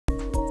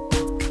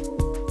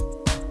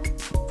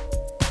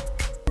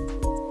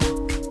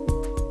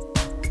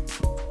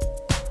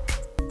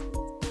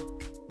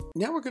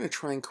Now we're going to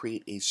try and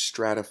create a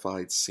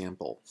stratified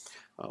sample.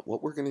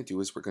 What we're going to do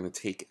is we're going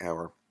to take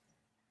our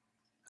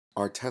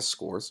test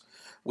scores,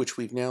 which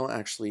we've now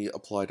actually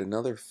applied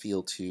another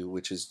field to,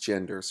 which is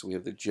gender. So we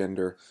have the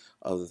gender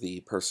of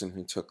the person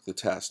who took the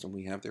test, and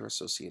we have their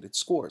associated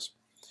scores.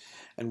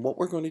 And what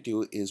we're going to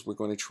do is we're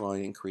going to try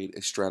and create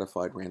a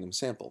stratified random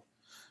sample.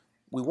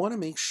 We want to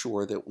make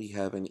sure that we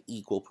have an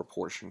equal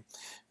proportion,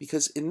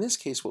 because in this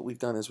case what we've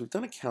done is we've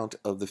done a count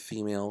of the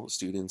female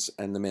students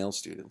and the male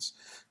students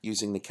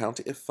using the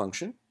countif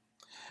function.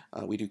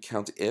 We do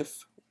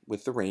countif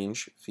with the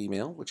range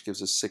female, which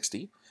gives us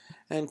 60,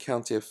 and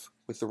countif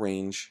with the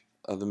range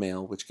of the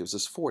male, which gives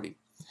us 40.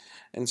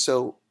 And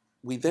so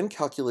we then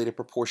calculate a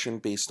proportion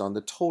based on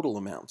the total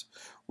amount,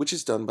 which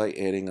is done by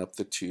adding up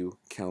the two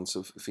counts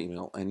of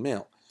female and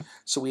male.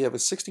 So we have a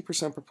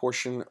 60%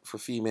 proportion for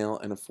female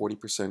and a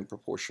 40%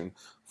 proportion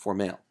for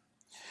male.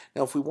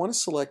 Now if we want to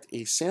select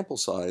a sample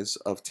size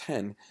of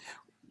 10,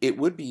 it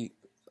would be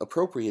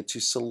appropriate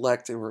to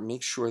select and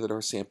make sure that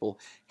our sample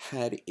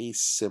had a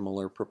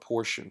similar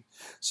proportion.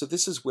 So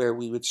this is where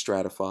we would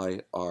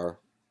stratify our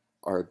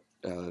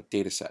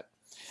data set.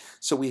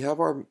 So we have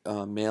our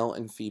male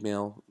and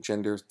female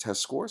gender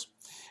test scores,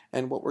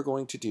 and what we're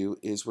going to do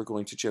is we're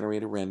going to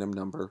generate a random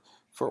number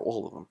for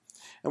all of them.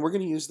 And we're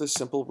going to use this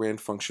simple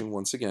rand function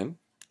once again,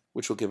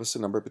 which will give us a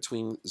number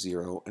between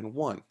 0 and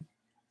 1.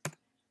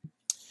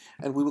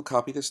 And we will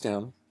copy this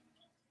down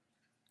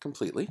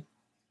completely,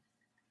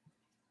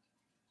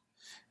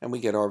 and we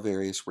get our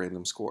various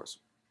random scores.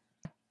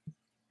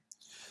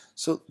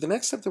 So the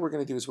next step that we're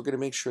going to do is we're going to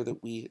make sure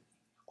that we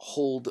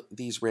hold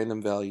these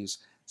random values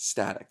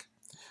static.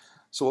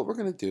 So what we're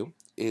going to do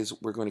is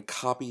we're going to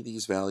copy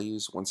these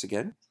values once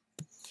again,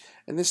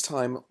 and this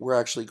time we're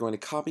actually going to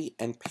copy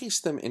and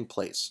paste them in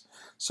place.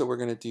 So we're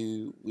going to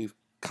do, we've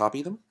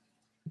copied them,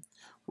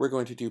 we're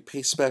going to do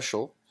paste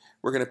special,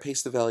 we're going to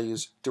paste the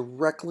values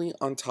directly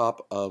on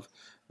top of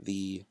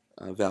the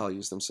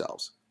values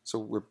themselves. So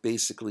we're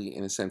basically,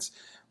 in a sense,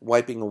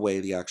 wiping away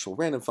the actual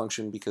random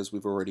function because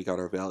we've already got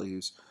our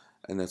values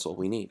and that's all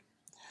we need.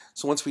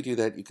 So once we do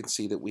that, you can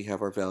see that we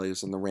have our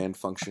values and the rand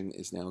function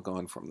is now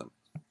gone from them.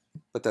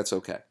 But that's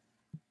okay.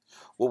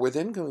 What we're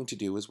then going to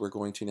do is we're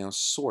going to now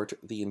sort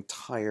the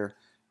entire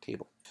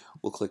table.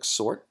 We'll click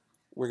sort.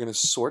 We're going to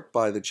sort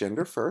by the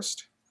gender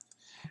first,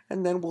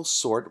 and then we'll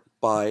sort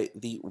by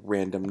the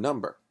random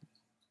number.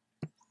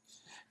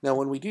 Now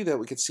when we do that,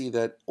 we can see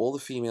that all the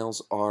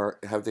females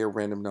have their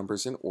random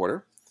numbers in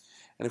order,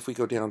 and if we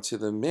go down to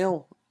the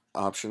male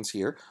options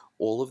here,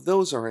 all of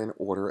those are in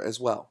order as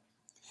well.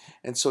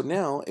 And so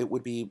now it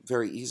would be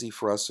very easy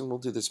for us, and we'll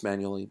do this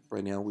manually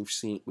right now. We've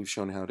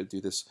shown how to do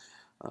this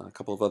a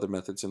couple of other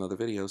methods in other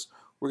videos.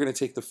 We're going to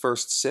take the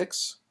first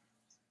 6,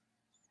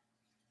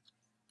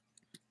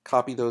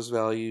 copy those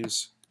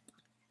values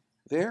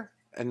there,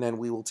 and then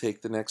we will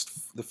take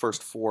the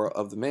first 4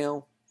 of the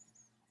male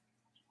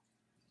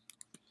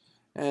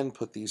and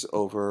put these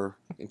over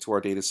into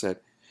our data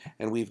set,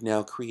 and we've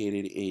now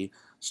created a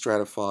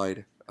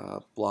stratified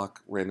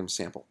block random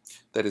sample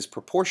that is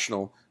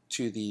proportional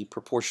to the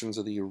proportions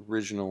of the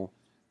original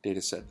data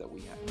set that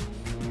we had.